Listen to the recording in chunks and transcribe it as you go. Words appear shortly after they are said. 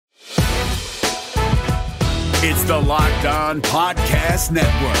It's the Locked On Podcast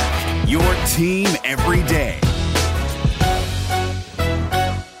Network, your team every day.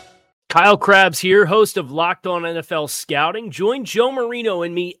 Kyle Krabs here, host of Locked On NFL Scouting. Join Joe Marino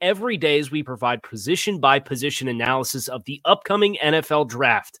and me every day as we provide position-by-position analysis of the upcoming NFL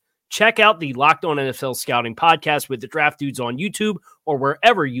Draft. Check out the Locked On NFL Scouting podcast with the Draft Dudes on YouTube or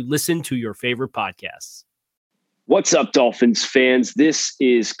wherever you listen to your favorite podcasts. What's up, Dolphins fans? This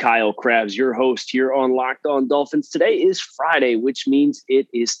is Kyle Krabs, your host here on Locked On Dolphins. Today is Friday, which means it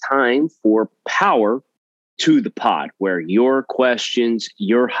is time for Power to the Pod, where your questions,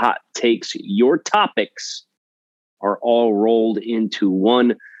 your hot takes, your topics are all rolled into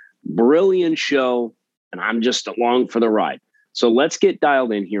one brilliant show, and I'm just along for the ride. So let's get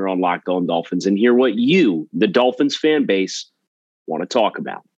dialed in here on Locked On Dolphins and hear what you, the Dolphins fan base, want to talk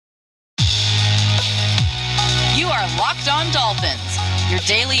about. You are Locked On Dolphins, your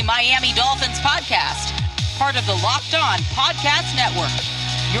daily Miami Dolphins podcast, part of the Locked On Podcast Network,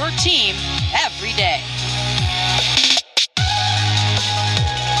 your team every day.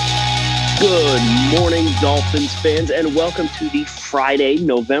 Good morning, Dolphins fans, and welcome to the Friday,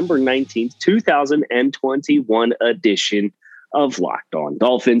 November 19th, 2021 edition of Locked On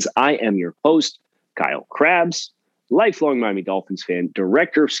Dolphins. I am your host, Kyle Krabs, lifelong Miami Dolphins fan,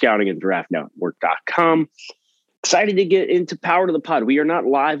 director of scouting at draftnetwork.com. Excited to get into Power to the Pod. We are not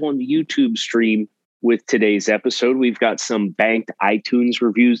live on the YouTube stream with today's episode. We've got some banked iTunes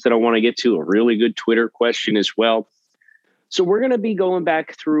reviews that I want to get to, a really good Twitter question as well. So we're going to be going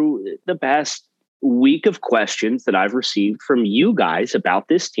back through the past week of questions that I've received from you guys about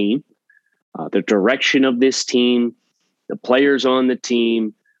this team, the direction of this team, the players on the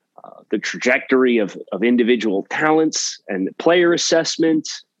team, the trajectory of individual talents and player assessment,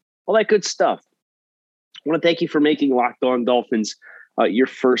 all that good stuff. I want to thank you for making Locked On Dolphins your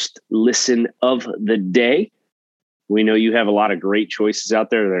first listen of the day. We know you have a lot of great choices out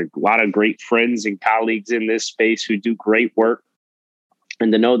there. There are a lot of great friends and colleagues in this space who do great work.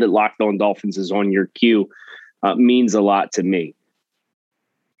 And to know that Locked On Dolphins is on your queue means a lot to me.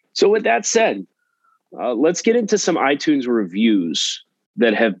 So with that said, let's get into some iTunes reviews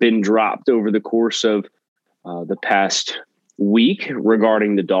that have been dropped over the course of the past week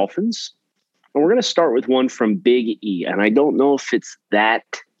regarding the Dolphins. And we're going to start with one from Big E. And I don't know if it's that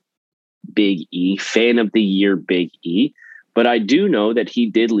Big E, fan of the year Big E, but I do know that he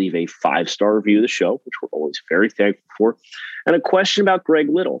did leave a 5-star review of the show, which we're always very thankful for, and a question about Greg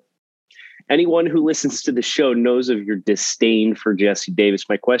Little. Anyone who listens to the show knows of your disdain for Jesse Davis.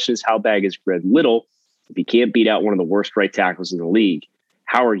 My question is, how bad is Greg Little if he can't beat out one of the worst right tackles in the league?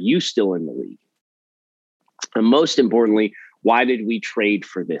 How are you still in the league? And most importantly, why did we trade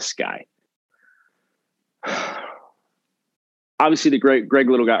for this guy? Obviously, the Greg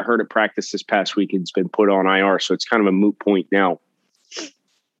Little got hurt at practice this past week and has been put on IR, so it's kind of a moot point now.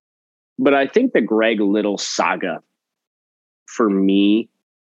 But I think the Greg Little saga, for me,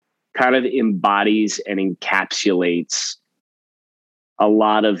 kind of embodies and encapsulates a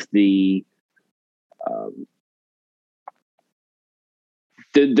lot of the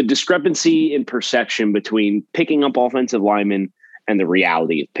discrepancy in perception between picking up offensive linemen and the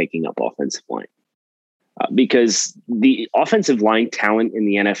reality of picking up offensive line. Because the offensive line talent in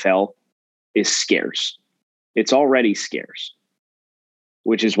the NFL is scarce. It's already scarce,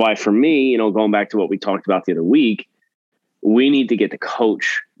 which is why for me, going back to what we talked about the other week, we need to get the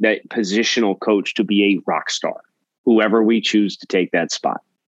coach, that positional coach, to be a rock star, whoever we choose to take that spot.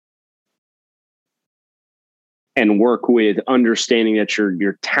 And work with understanding that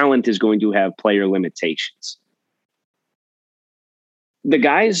your talent is going to have player limitations. The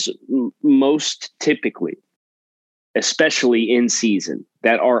guys most typically, especially in season,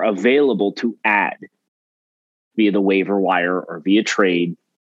 that are available to add via the waiver wire or via trade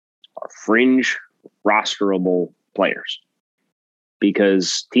are fringe rosterable players,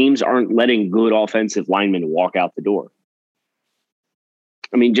 because teams aren't letting good offensive linemen walk out the door.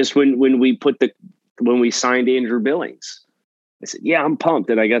 I mean, just when we signed Andrew Billings, I said, yeah, I'm pumped.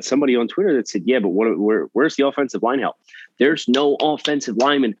 And I got somebody on Twitter that said, yeah, but where's the offensive line help? There's no offensive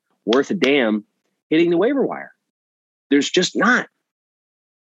lineman worth a damn hitting the waiver wire. There's just not.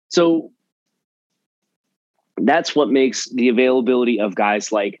 So that's what makes the availability of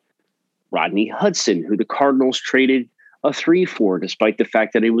guys like Rodney Hudson, who the Cardinals traded a 3 for, despite the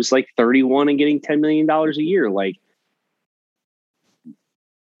fact that he was like 31 and getting $10 million a year. Like,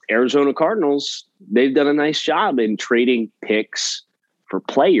 Arizona Cardinals, they've done a nice job in trading picks for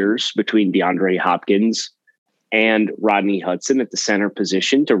players between DeAndre Hopkins and Rodney Hudson at the center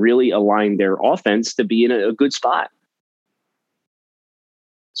position to really align their offense to be in a good spot.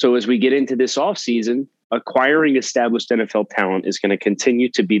 So as we get into this offseason, acquiring established NFL talent is going to continue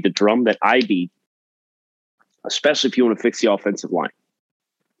to be the drum that I beat, especially if you want to fix the offensive line.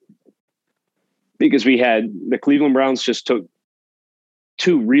 Because the Cleveland Browns just took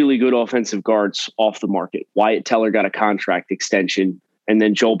two really good offensive guards off the market. Wyatt Teller got a contract extension, and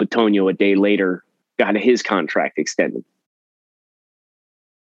then Joel Bitonio a day later got his contract extended.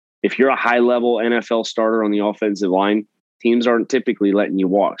 If you're a high-level NFL starter on the offensive line, teams aren't typically letting you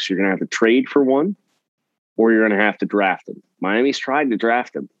walk. So you're going to have to trade for one, or you're going to have to draft him. Miami's tried to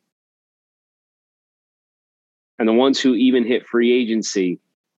draft him. And the ones who even hit free agency,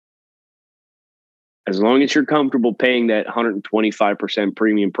 as long as you're comfortable paying that 125%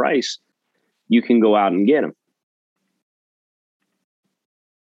 premium price, you can go out and get him.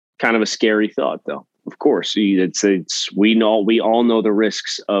 Kind of a scary thought, though. Of course, we all know the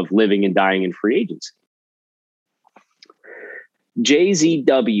risks of living and dying in free agency.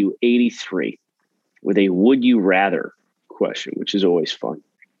 JZW83 with a would you rather question, which is always fun.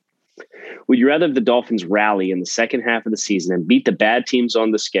 Would you rather have the Dolphins rally in the second half of the season and beat the bad teams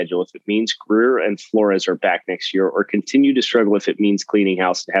on the schedule if it means Greer and Flores are back next year, or continue to struggle if it means cleaning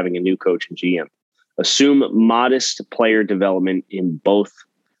house and having a new coach and GM? Assume modest player development in both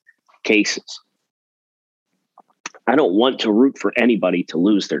cases. I don't want to root for anybody to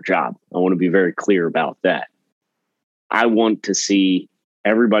lose their job. I want to be very clear about that. I want to see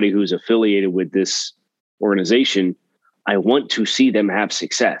everybody who's affiliated with this organization, I want to see them have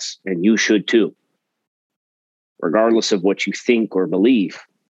success, and you should too, regardless of what you think or believe,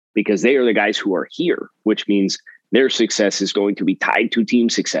 because they are the guys who are here, which means their success is going to be tied to team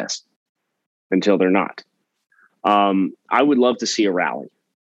success until they're not. I would love to see a rally.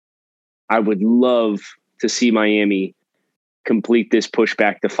 I would love to see Miami complete this push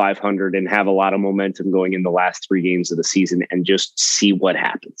back to 500 and have a lot of momentum going in the last 3 games of the season and just see what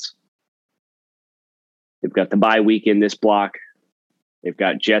happens. They've got the bye week in this block. They've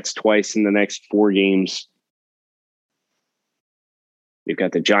got Jets twice in the next 4 games. You've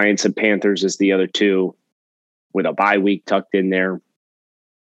got the Giants and Panthers as the other 2 with a bye week tucked in there.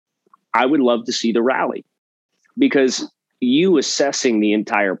 I would love to see the rally, because you assessing the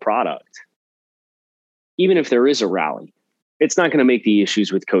entire product, even if there is a rally, it's not going to make the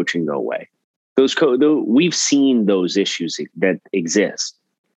issues with coaching go away. We've seen those issues that exist.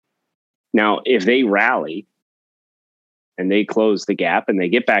 Now, if they rally and they close the gap and they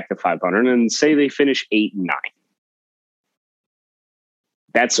get back to 500 and say they finish 8 and 9,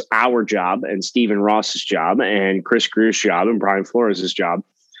 that's our job and Stephen Ross's job and Chris Greer's job and Brian Flores' job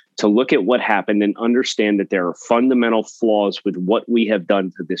to look at what happened and understand that there are fundamental flaws with what we have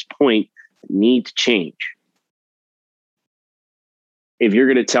done to this point that need to change. If you're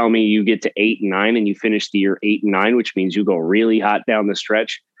going to tell me you get to 8 and 9 and you finish the year 8 and 9, which means you go really hot down the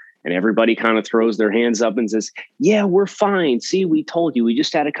stretch and everybody kind of throws their hands up and says, yeah, we're fine. See, we told you, we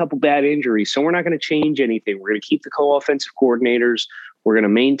just had a couple bad injuries, so we're not going to change anything. We're going to keep the co-offensive coordinators. We're going to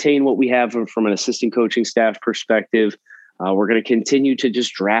maintain what we have from an assistant coaching staff perspective. We're going to continue to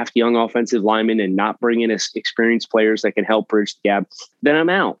just draft young offensive linemen and not bring in experienced players that can help bridge the gap. Then I'm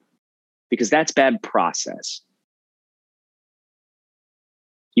out, because that's bad process.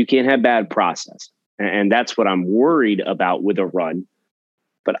 You can't have bad process. And that's what I'm worried about with a run.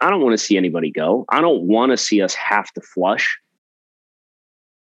 But I don't want to see anybody go. I don't want to see us have to flush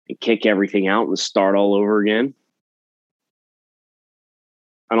and kick everything out and start all over again.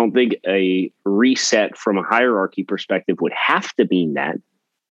 I don't think a reset from a hierarchy perspective would have to mean that,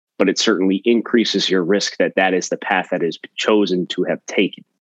 but it certainly increases your risk that that is the path that is chosen to have taken.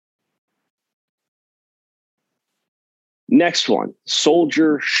 Next one,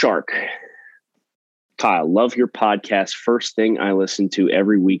 Soldier Shark. Kyle, love your podcast. First thing I listen to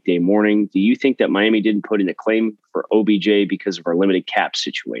every weekday morning. Do you think that Miami didn't put in a claim for OBJ because of our limited cap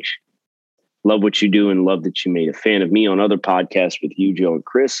situation? Love what you do and love that you made a fan of me on other podcasts with you, Joe, and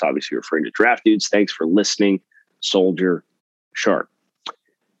Chris. Obviously referring to Draft Dudes. Thanks for listening, Soldier Shark.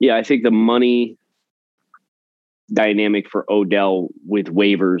 Yeah, I think the money dynamic for Odell with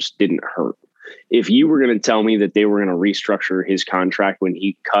waivers didn't hurt. If you were going to tell me that they were going to restructure his contract when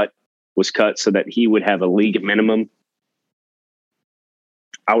he was cut so that he would have a league minimum,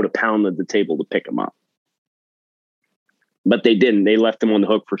 I would have pounded the table to pick him up. But they didn't. They left him on the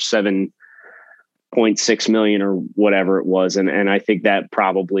hook for $7.6 million or whatever it was. And I think that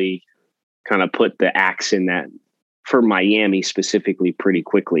probably kind of put the axe in that for Miami specifically pretty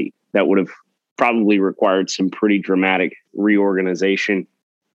quickly. That would have probably required some pretty dramatic reorganization.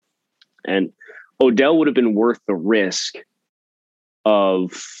 And Odell would have been worth the risk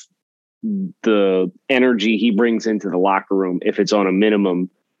of the energy he brings into the locker room if it's on a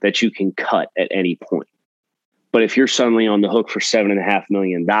minimum that you can cut at any point. But if you're suddenly on the hook for $7.5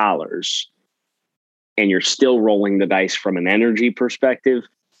 million and you're still rolling the dice from an energy perspective,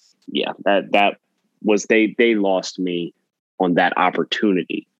 yeah, that was they lost me on that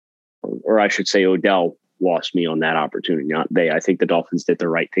opportunity. Or I should say Odell lost me on that opportunity, not they. I think the Dolphins did the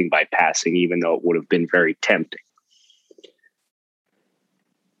right thing by passing, even though it would have been very tempting.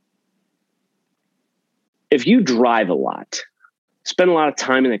 If you drive a lot, spend a lot of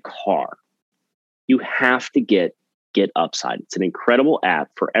time in a car, you have to get Upside. It's an incredible app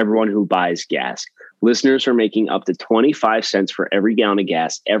for everyone who buys gas. Listeners are making up to 25 cents for every gallon of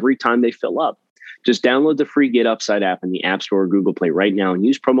gas every time they fill up. Just download the free Get Upside app in the App Store or Google Play right now and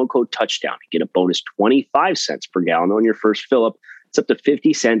use promo code Touchdown to get a bonus 25 cents per gallon on your first fill up. It's up to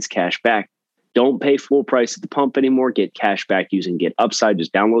 50 cents cash back. Don't pay full price at the pump anymore. Get cash back using Get Upside.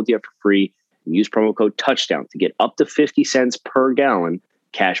 Just download the app for free and use promo code Touchdown to get up to 50 cents per gallon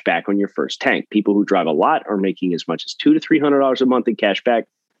cash back on your first tank. People who drive a lot are making as much as $200 to $300 a month in cash back.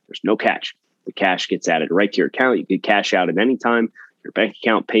 There's no catch. The cash gets added right to your account. You can cash out at any time. Your bank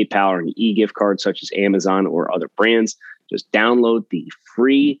account, PayPal, or an e-gift card such as Amazon or other brands. Just download the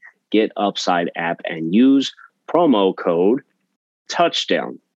free Get Upside app and use promo code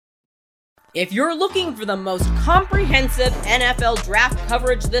Touchdown. If you're looking for the most comprehensive NFL draft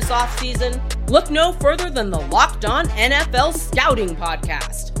coverage this offseason, look no further than the Locked On NFL Scouting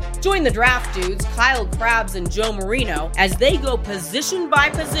Podcast. Join the draft dudes, Kyle Krabs and Joe Marino, as they go position by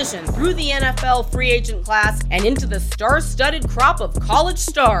position through the NFL free agent class and into the star-studded crop of college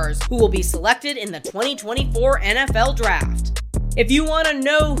stars who will be selected in the 2024 NFL Draft. If you want to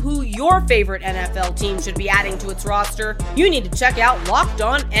know who your favorite NFL team should be adding to its roster, you need to check out Locked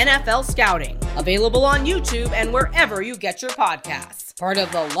On NFL Scouting, available on YouTube and wherever you get your podcasts. Part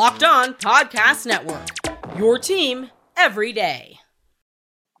of the Locked On Podcast Network, your team every day.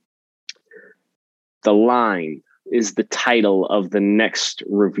 The Line is the title of the next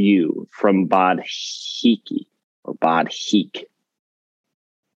review from Bod Heek.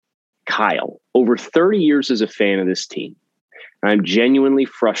 Kyle, over 30 years as a fan of this team. I'm genuinely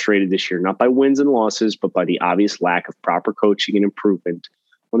frustrated this year, not by wins and losses, but by the obvious lack of proper coaching and improvement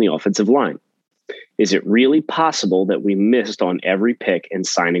on the offensive line. Is it really possible that we missed on every pick and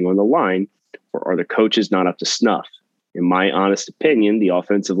signing on the line, or are the coaches not up to snuff? In my honest opinion, the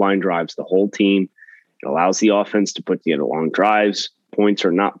offensive line drives the whole team. It allows the offense to put together long drives, points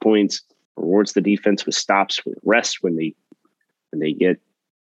or not points, rewards the defense with stops, with rest when they get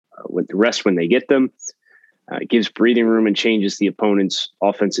them. It gives breathing room and changes the opponent's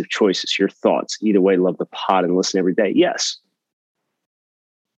offensive choices. Your thoughts? Either way, love the pod and listen every day. Yes.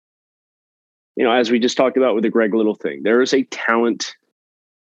 You know, as we just talked about with the Greg Little thing, there is a talent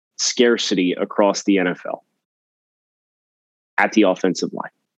scarcity across the NFL at the offensive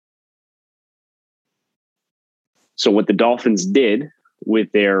line. So what the Dolphins did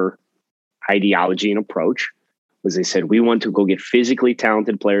with their ideology and approach was they said, we want to go get physically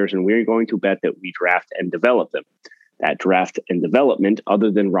talented players, and we're going to bet that we draft and develop them. That draft and development,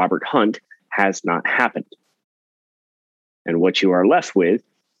 other than Robert Hunt, has not happened. And what you are left with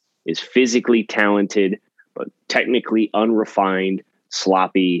is physically talented, but technically unrefined,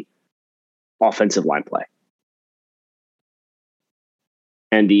 sloppy offensive line play.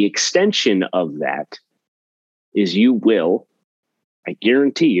 And the extension of that is you will, I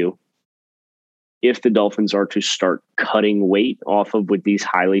guarantee you, if the Dolphins are to start cutting weight off of with these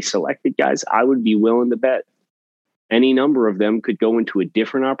highly selected guys, I would be willing to bet any number of them could go into a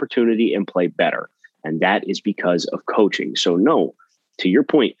different opportunity and play better. And that is because of coaching. So no, to your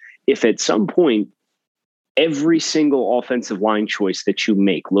point, if at some point every single offensive line choice that you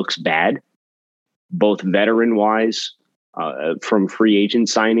make looks bad, both veteran-wise from free agent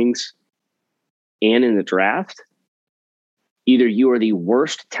signings and in the draft, either you are the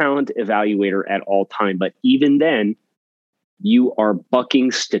worst talent evaluator at all time, but even then, you are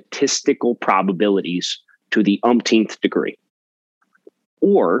bucking statistical probabilities to the umpteenth degree.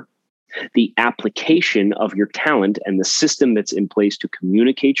 Or the application of your talent and the system that's in place to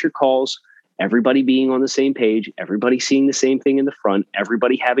communicate your calls, everybody being on the same page, everybody seeing the same thing in the front,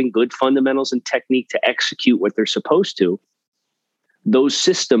 everybody having good fundamentals and technique to execute what they're supposed to, those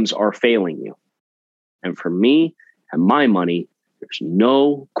systems are failing you. And for me, and my money, there's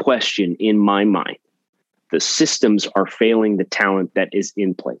no question in my mind. The systems are failing the talent that is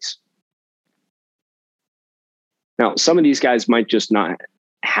in place. Now, some of these guys might just not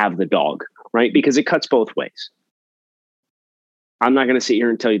have the dog, right? Because it cuts both ways. I'm not going to sit here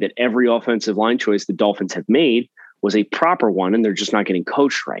and tell you that every offensive line choice the Dolphins have made was a proper one, and they're just not getting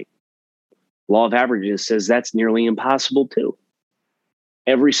coached right. Law of averages says that's nearly impossible too.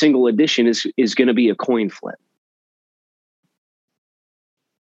 Every single addition is going to be a coin flip.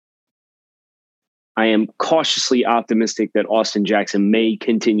 I am cautiously optimistic that Austin Jackson may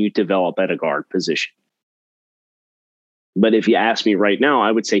continue to develop at a guard position. But if you ask me right now,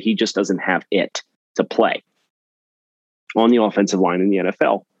 I would say he just doesn't have it to play on the offensive line in the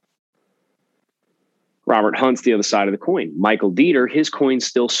NFL. Robert Hunt's the other side of the coin. Michael Dieter, his coin's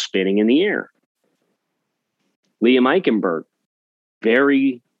still spinning in the air. Liam Eichenberg,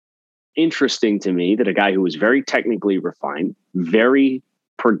 very interesting to me that a guy who was very technically refined, very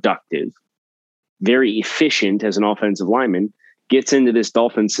productive, very efficient as an offensive lineman, gets into this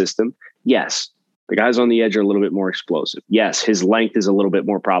Dolphins system. Yes, the guys on the edge are a little bit more explosive. Yes, his length is a little bit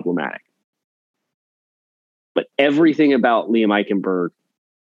more problematic. But everything about Liam Eichenberg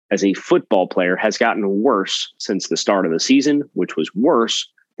as a football player has gotten worse since the start of the season, which was worse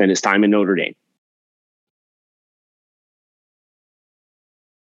than his time in Notre Dame.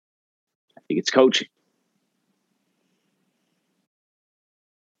 I think it's coaching.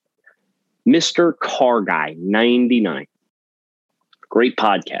 Mr. Car Guy 99. Great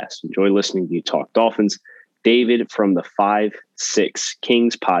podcast. Enjoy listening to you talk Dolphins. David from the 5-6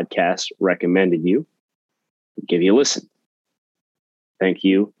 Kings podcast recommended you. Give you a listen. Thank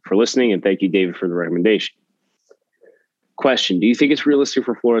you for listening, and thank you, David, for the recommendation. Question: do you think it's realistic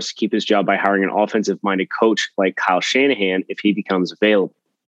for Flores to keep his job by hiring an offensive-minded coach like Kyle Shanahan if he becomes available?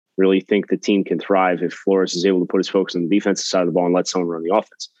 Really think the team can thrive if Flores is able to put his focus on the defensive side of the ball and let someone run the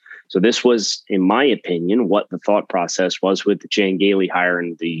offense? So this was, in my opinion, what the thought process was with the Jan Gailey hire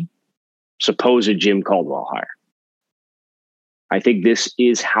and the supposed Jim Caldwell hire. I think this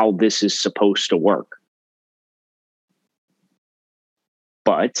is how this is supposed to work.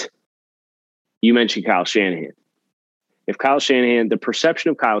 But you mentioned Kyle Shanahan. If Kyle Shanahan, the perception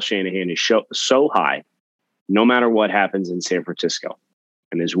of Kyle Shanahan is so high, no matter what happens in San Francisco,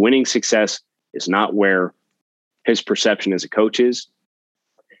 and his winning success is not where his perception as a coach is,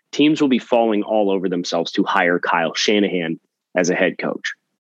 teams will be falling all over themselves to hire Kyle Shanahan as a head coach,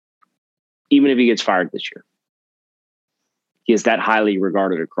 even if he gets fired this year. He is that highly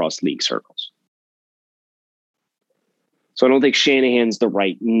regarded across league circles. So I don't think Shanahan's the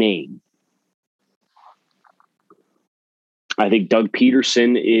right name. I think Doug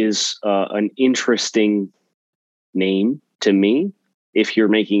Peterson is an interesting name to me if you're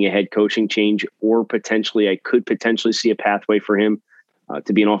making a head coaching change, or I could potentially see a pathway for him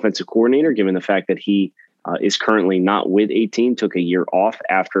to be an offensive coordinator, given the fact that he is currently not with a team, took a year off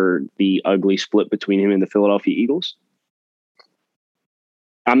after the ugly split between him and the Philadelphia Eagles.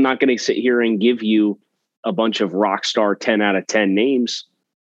 I'm not going to sit here and give you a bunch of rock star 10 out of 10 names.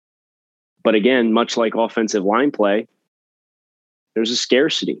 But again, much like offensive line play, there's a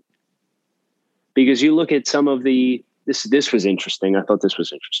scarcity. Because you look at some of this was interesting. I thought this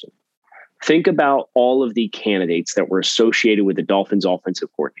was interesting. Think about all of the candidates that were associated with the Dolphins offensive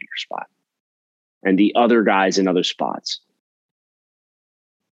coordinator spot and the other guys in other spots.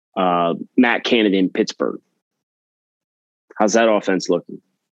 Matt Canada in Pittsburgh. How's that offense looking?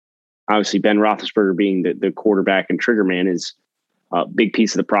 Obviously, Ben Roethlisberger being the quarterback and trigger man is a big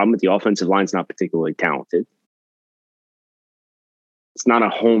piece of the problem, but the offensive line's not particularly talented. It's not a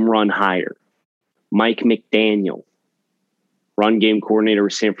home run hire. Mike McDaniel, run game coordinator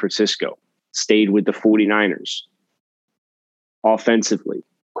with San Francisco, stayed with the 49ers. Offensively,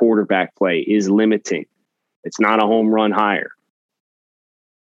 quarterback play is limiting. It's not a home run hire.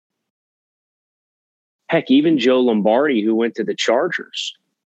 Heck, even Joe Lombardi, who went to the Chargers,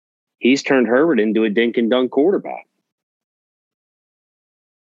 he's turned Herbert into a dink and dunk quarterback.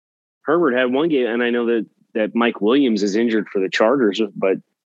 Herbert had one game, and I know that Mike Williams is injured for the Chargers, but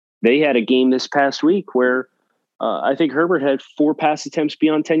they had a game this past week where I think Herbert had 4 pass attempts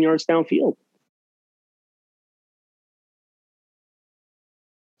beyond 10 yards downfield.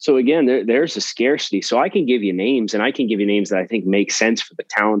 So again, there's a scarcity. So I can give you names, and I can give you names that I think make sense for the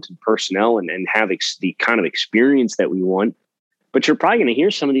talent and personnel and have the kind of experience that we want. But you're probably going to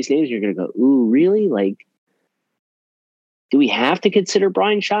hear some of these names. And you're going to go, ooh, really? Like, do we have to consider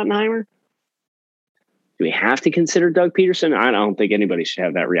Brian Schottenheimer? Do we have to consider Doug Peterson? I don't think anybody should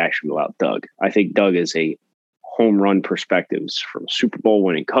have that reaction about Doug. I think Doug is a home run perspectives from a Super Bowl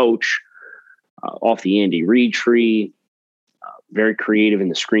winning coach, off the Andy Reid tree, very creative in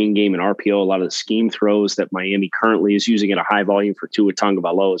the screen game and RPO. A lot of the scheme throws that Miami currently is using at a high volume for Tua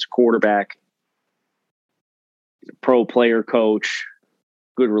Tagovailoa as a quarterback. He's a pro player coach,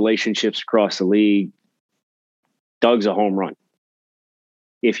 good relationships across the league. Doug's a home run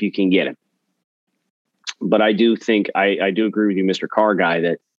if you can get him. But I do think, I do agree with you, Mr. Carr Guy,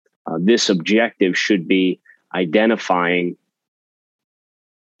 that this objective should be identifying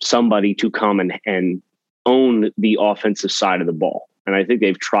somebody to come and own the offensive side of the ball. And I think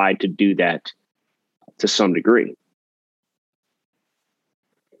they've tried to do that to some degree.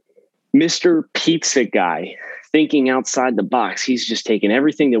 Mr. Pizza Guy, thinking outside the box. He's just taken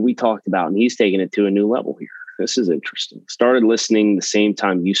everything that we talked about and he's taken it to a new level here. This is interesting. Started listening the same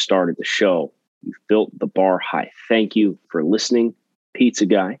time you started the show. You've built the bar high. Thank you for listening, Pizza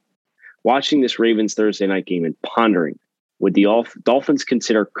Guy. Watching this Ravens Thursday night game and pondering, would the Dolphins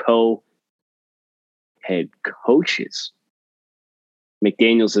consider co-head coaches?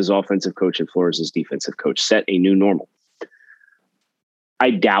 McDaniels as offensive coach and Flores as defensive coach set a new normal. I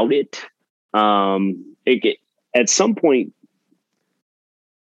doubt it. At some point,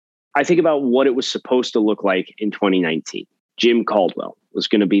 I think about what it was supposed to look like in 2019. Jim Caldwell was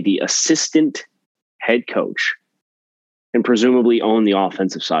going to be the assistant head coach and presumably own the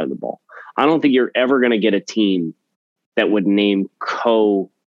offensive side of the ball. I don't think you're ever going to get a team that would name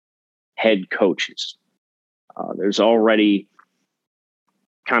co-head coaches. There's already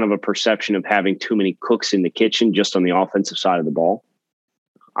kind of a perception of having too many cooks in the kitchen just on the offensive side of the ball.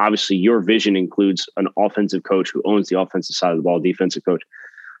 Obviously, your vision includes an offensive coach who owns the offensive side of the ball, defensive coach.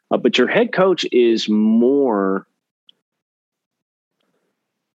 But your head coach is more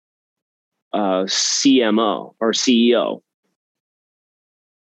CMO or CEO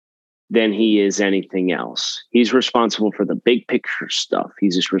than he is anything else. He's responsible for the big picture stuff.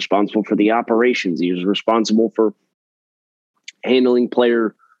 He's just responsible for the operations. He's responsible for handling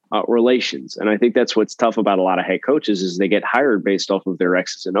player relations. And I think that's what's tough about a lot of head coaches is they get hired based off of their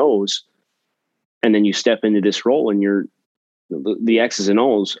X's and O's. And then you step into this role and you're the X's and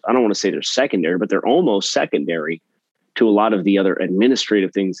O's. I don't want to say they're secondary, but they're almost secondary to a lot of the other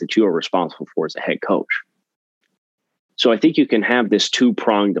administrative things that you are responsible for as a head coach. So I think you can have this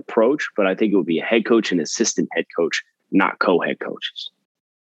two-pronged approach, but I think it would be a head coach and assistant head coach, not co-head coaches.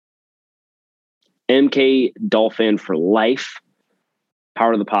 MK Dolphin for life.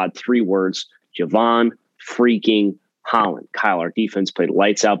 Power of the pod, 3 words. Javon freaking Holland. Kyle, our defense played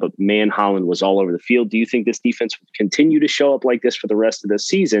lights out, but man, Holland was all over the field. Do you think this defense will continue to show up like this for the rest of the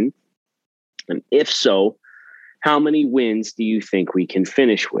season? And if so, how many wins do you think we can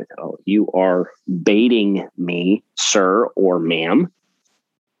finish with? Oh, you are baiting me, sir or ma'am.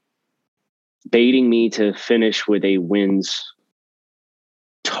 Baiting me to finish with a wins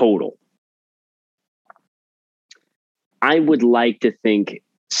total. I would like to think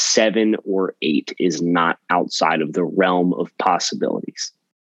 7 or 8 is not outside of the realm of possibilities.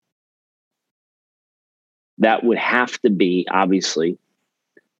 That would have to be, obviously,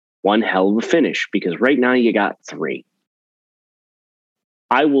 one hell of a finish because right now you got 3.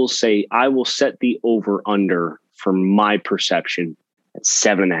 I will say I will set the over-under for my perception at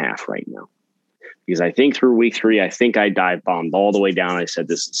 7.5 right now. Because I think through week 3, I think I dive bombed all the way down. I said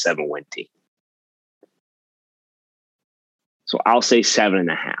this is a 7-win team. So I'll say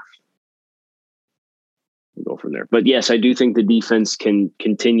 7.5. We'll go from there. But yes, I do think the defense can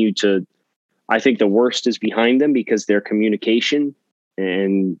continue to, I think the worst is behind them because their communication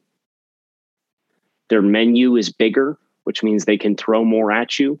and their menu is bigger, which means they can throw more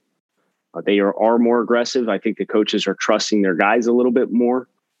at you. They are more aggressive. I think the coaches are trusting their guys a little bit more.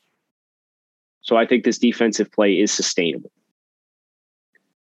 So I think this defensive play is sustainable.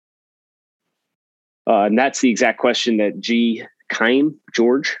 And that's the exact question that G. Keim,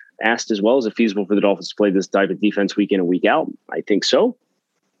 George, asked as well. Is it feasible for the Dolphins to play this type of defense week in and week out? I think so.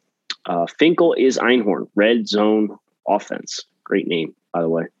 Finkel is Einhorn, red zone offense. Great name, by the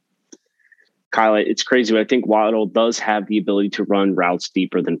way. Kyle, it's crazy, but I think Waddle does have the ability to run routes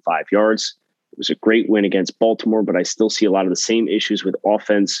deeper than 5 yards. It was a great win against Baltimore, but I still see a lot of the same issues with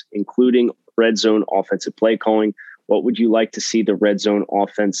offense, including red zone offensive play calling. What would you like to see the red zone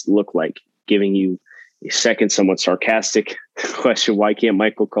offense look like? Giving you a second, somewhat sarcastic question. Why can't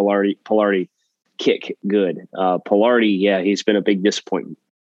Michael Pilardi kick good? Pilardi, yeah, he's been a big disappointment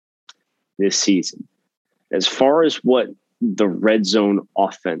this season. As far as what the red zone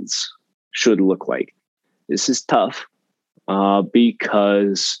offense should look like, this is tough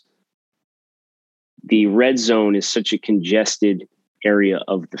because the red zone is such a congested area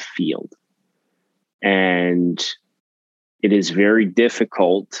of the field. And it is very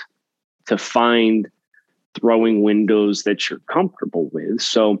difficult to find throwing windows that you're comfortable with.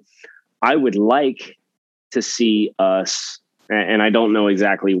 So I would like to see us, and I don't know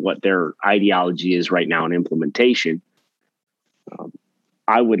exactly what their ideology is right now in implementation.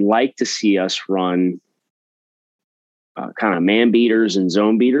 I would like to see us run kind of man beaters and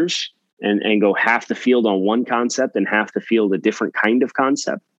zone beaters and go half the field on one concept and half the field a different kind of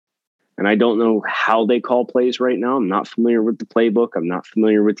concept. And I don't know how they call plays right now. I'm not familiar with the playbook. I'm not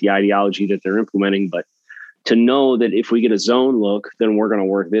familiar with the ideology that they're implementing, but to know that if we get a zone look, then we're going to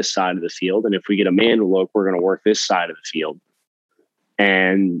work this side of the field. And if we get a man look, we're going to work this side of the field.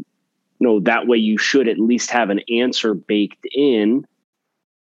 And that way you should at least have an answer baked in,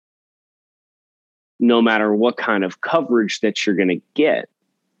 no matter what kind of coverage that you're going to get.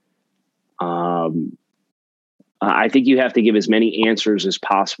 I think you have to give as many answers as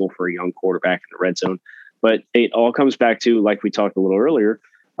possible for a young quarterback in the red zone. But it all comes back to, like we talked a little earlier,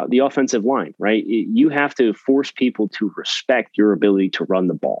 the offensive line, right? You have to force people to respect your ability to run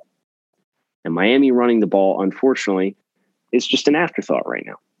the ball. And Miami running the ball, unfortunately, is just an afterthought right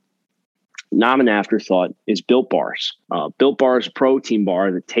now. Not an afterthought is Built Bars. Built Bars protein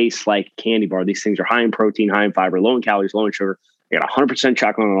bar that tastes like candy bar. These things are high in protein, high in fiber, low in calories, low in sugar. They got 100%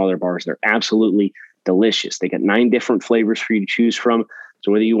 chocolate on all their bars. They're absolutely delicious. They got 9 different flavors for you to choose from.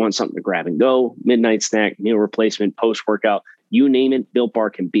 So whether you want something to grab and go, midnight snack, meal replacement, post-workout, you name it, Built Bar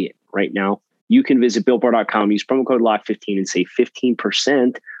can be it right now. You can visit BuiltBar.com, use promo code LOCK15 and save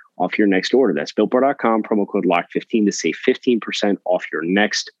 15% off your next order. That's BuiltBar.com, promo code LOCK15 to save 15% off your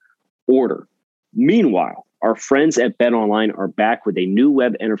next order. Meanwhile, our friends at BetOnline are back with a new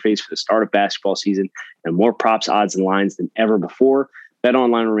web interface for the start of basketball season and more props, odds, and lines than ever before.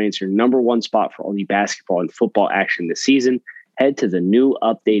 BetOnline remains your number one spot for all the basketball and football action this season. Head to the new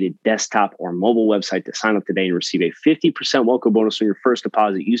updated desktop or mobile website to sign up today and receive a 50% welcome bonus on your first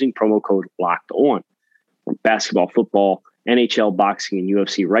deposit using promo code LOCKEDON. From basketball, football, NHL, boxing, and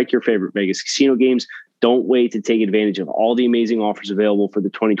UFC, right to your favorite Vegas casino games. Don't wait to take advantage of all the amazing offers available for the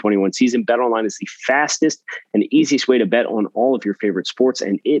 2021 season. BetOnline is the fastest and easiest way to bet on all of your favorite sports,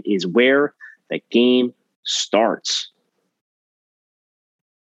 and it is where the game starts.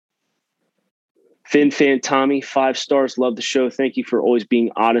 Fan Tommy, 5 stars. Love the show. Thank you for always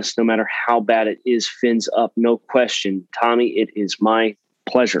being honest, no matter how bad it is. Fins up, no question. Tommy, it is my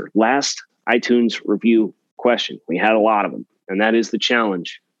pleasure. Last iTunes review question. We had a lot of them, and that is the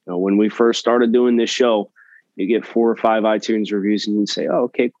challenge. When we first started doing this show, you get 4 or 5 iTunes reviews, and you say, "Oh,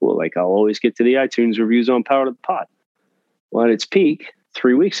 okay, cool. Like I'll always get to the iTunes reviews on Power to the Pod." Well, at its peak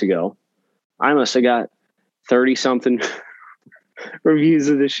 3 weeks ago, I must have got 30 something reviews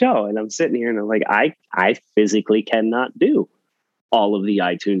of the show. And I'm sitting here and I'm like, I physically cannot do all of the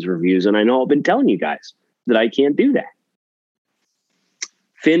iTunes reviews. And I know I've been telling you guys that I can't do that.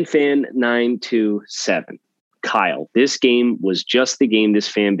 FinFan927. Kyle, this game was just the game this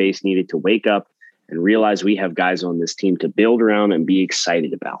fan base needed to wake up and realize we have guys on this team to build around and be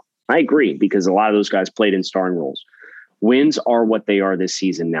excited about. I agree, because a lot of those guys played in starring roles. Wins are what they are this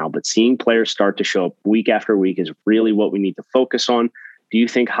season now, but seeing players start to show up week after week is really what we need to focus on. Do you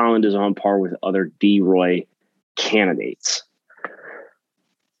think Holland is on par with other D-Roy candidates?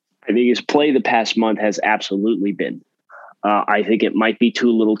 I think his play the past month has absolutely been. I think it might be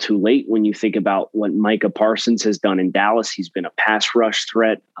too little too late when you think about what Micah Parsons has done in Dallas. He's been a pass rush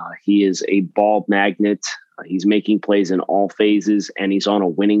threat. He is a ball magnet. He's making plays in all phases, and he's on a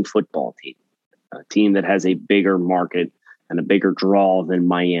winning football team. A team that has a bigger market and a bigger draw than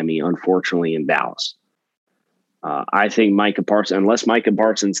Miami, unfortunately, in Dallas. I think Micah Parsons, unless Micah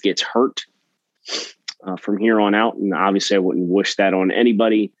Parsons gets hurt from here on out, and obviously I wouldn't wish that on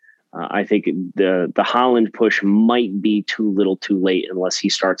anybody, I think the Holland push might be too little too late unless he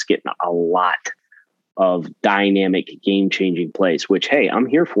starts getting a lot of dynamic, game-changing plays, which, hey, I'm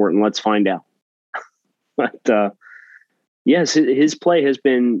here for it, and let's find out. But, yes, his play has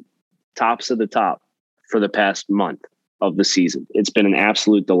been tops of the top for the past month of the season. It's been an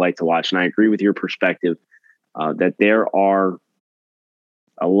absolute delight to watch. And I agree with your perspective that there are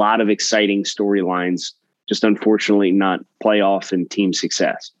a lot of exciting storylines, just unfortunately not playoff and team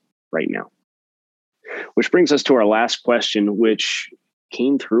success right now. Which brings us to our last question, which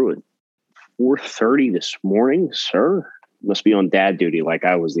came through at 4:30 this morning. Sir, must be on dad duty like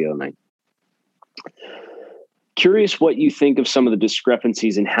I was the other night. Curious what you think of some of the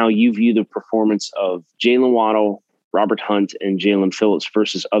discrepancies in how you view the performance of Jalen Waddle, Robert Hunt, and Jalen Phillips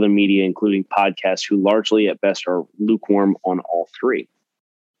versus other media, including podcasts, who largely at best are lukewarm on all three.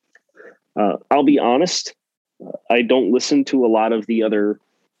 I'll be honest, I don't listen to a lot of the other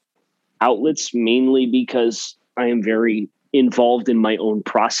outlets, mainly because I am very involved in my own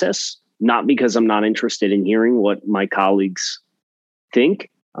process, not because I'm not interested in hearing what my colleagues think.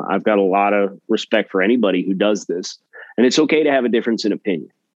 I've got a lot of respect for anybody who does this. And it's okay to have a difference in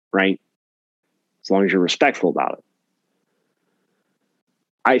opinion, right? As long as you're respectful about it.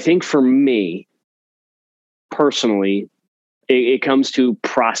 I think for me, personally, it comes to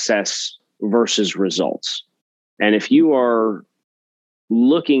process versus results. And if you are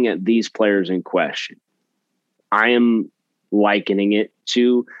looking at these players in question, I am likening it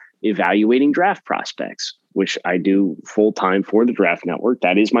to evaluating draft prospects. which I do full-time for the Draft Network.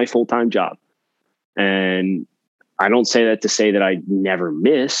 That is my full-time job. And I don't say that to say that I never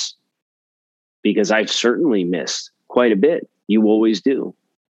miss, because I've certainly missed quite a bit. You always do.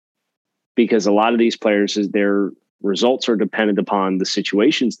 Because a lot of these players, their results are dependent upon the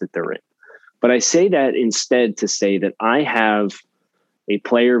situations that they're in. But I say that instead to say that I have a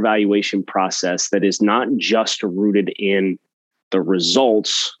player evaluation process that is not just rooted in the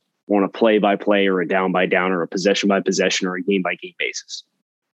results on a play-by-play or a down-by-down or a possession-by-possession or a game-by-game basis.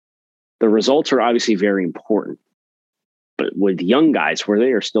 The results are obviously very important. But with young guys where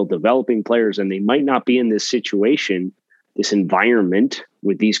they are still developing players and they might not be in this situation, this environment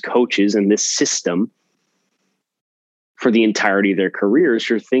with these coaches and this system for the entirety of their careers,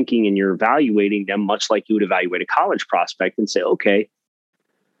 you're thinking and you're evaluating them much like you would evaluate a college prospect and say, okay,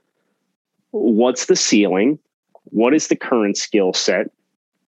 what's the ceiling? What is the current skill set?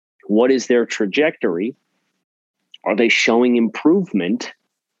 What is their trajectory? Are they showing improvement?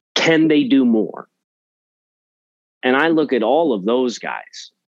 Can they do more? And I look at all of those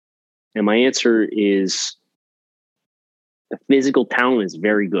guys, and my answer is the physical talent is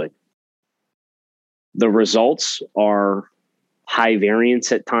very good. The results are high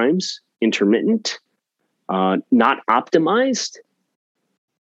variance at times, intermittent, not optimized.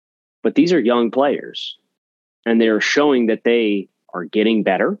 But these are young players, and they are showing that they are getting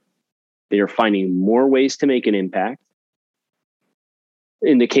better. They are finding more ways to make an impact.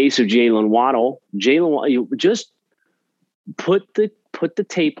 In the case of Jalen Waddle, you just put the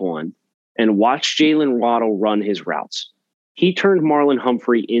tape on and watch Jalen Waddle run his routes. He turned Marlon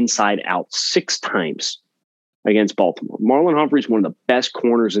Humphrey inside out 6 times against Baltimore. Marlon Humphrey is one of the best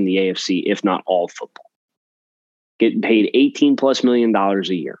corners in the AFC, if not all football. Getting paid $18+ million a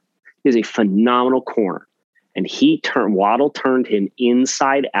year. He is a phenomenal corner. And Waddle turned him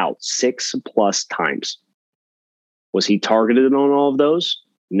inside out 6+ times. Was he targeted on all of those?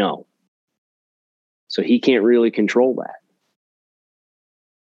 No. So he can't really control that.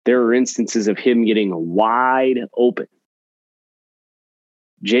 There are instances of him getting wide open.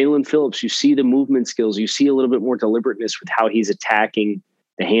 Jalen Phillips, you see the movement skills. You see a little bit more deliberateness with how he's attacking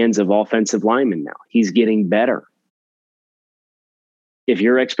the hands of offensive linemen now. He's getting better. If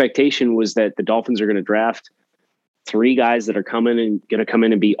your expectation was that the Dolphins are going to draft 3 guys that are going to come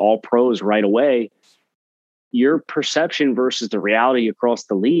in and be all pros right away, your perception versus the reality across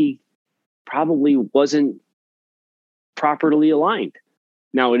the league probably wasn't properly aligned.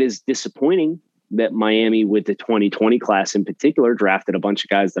 Now, it is disappointing that Miami, with the 2020 class in particular, drafted a bunch of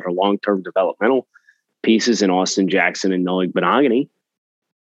guys that are long-term developmental pieces in Austin Jackson and Noah Benogany,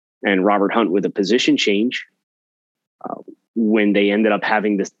 and Robert Hunt with a position change when they ended up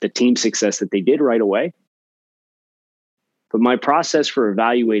having the team success that they did right away. But my process for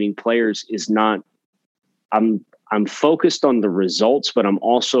evaluating players is not, I'm focused on the results, but I'm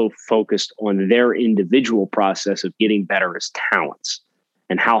also focused on their individual process of getting better as talents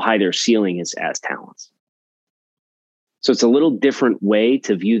and how high their ceiling is as talents. So it's a little different way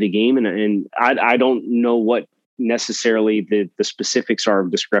to view the game. And I don't know what necessarily the specifics are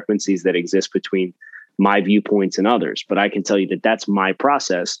of discrepancies that exist between my viewpoints and others, but I can tell you that that's my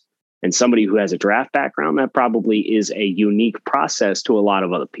process. And somebody who has a draft background, that probably is a unique process to a lot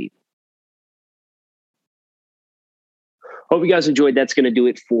of other people. Hope you guys enjoyed. That's going to do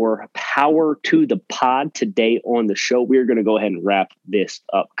it for Power to the Pod today on the show. We're going to go ahead and wrap this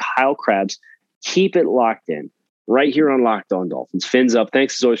up. Kyle Krabs, keep it locked in right here on Locked On Dolphins. Fins up.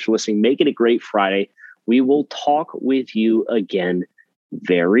 Thanks as always for listening. Make it a great Friday. We will talk with you again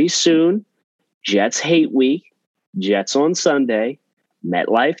very soon. Jets hate week. Jets on Sunday.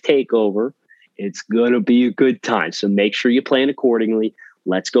 MetLife takeover. It's going to be a good time. So make sure you plan accordingly.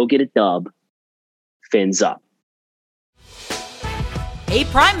 Let's go get a dub. Fins up. Hey,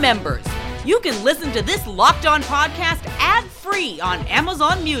 Prime members, you can listen to this Locked On podcast ad-free on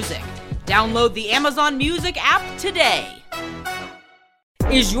Amazon Music. Download the Amazon Music app today.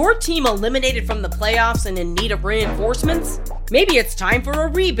 Is your team eliminated from the playoffs and in need of reinforcements? Maybe it's time for a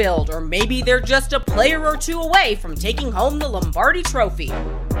rebuild, or maybe they're just a player or 2 away from taking home the Lombardi Trophy.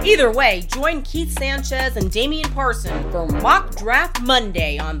 Either way, join Keith Sanchez and Damian Parson for Mock Draft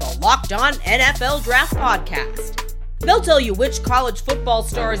Monday on the Locked On NFL Draft Podcast. They'll tell you which college football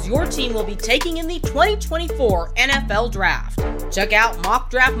stars your team will be taking in the 2024 NFL Draft. Check out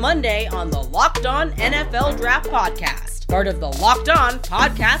Mock Draft Monday on the Locked On NFL Draft Podcast, part of the Locked On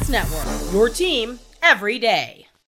Podcast Network. Your team every day.